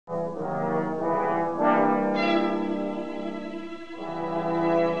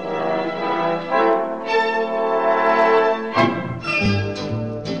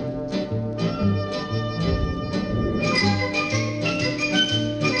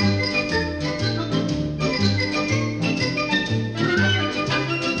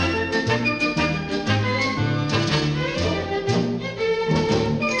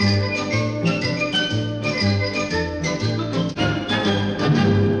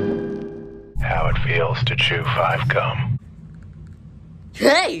skills to chew 5 gum.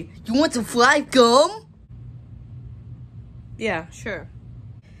 Hey, you want some fly gum? Yeah, sure.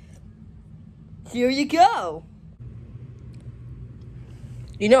 Here you go.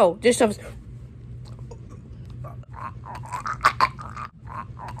 You know, this stuff's...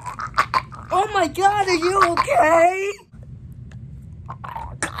 Oh my God, are you okay?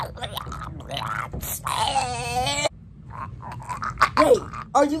 Wait,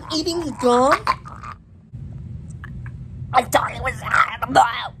 are you eating the gum? I thought it was animal.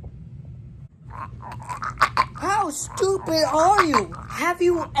 How stupid are you? Have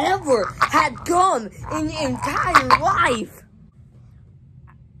you ever had gum in your entire life?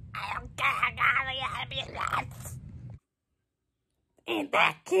 I don't care. I got the ambulance. And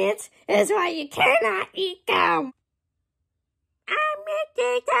that, kids, is why you cannot eat gum. I'm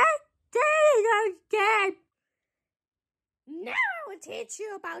making that again. Now I will teach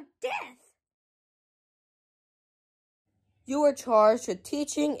you about death. You are charged with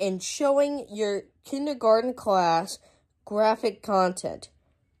teaching and showing your kindergarten class graphic content.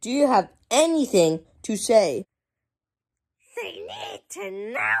 Do you have anything to say? They need to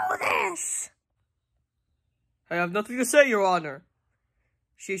know this. I have nothing to say, Your Honor.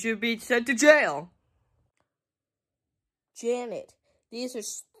 She should be sent to jail. Janet, these are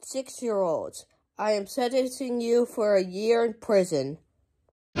 6-year-olds. I am sentencing you for a year in prison.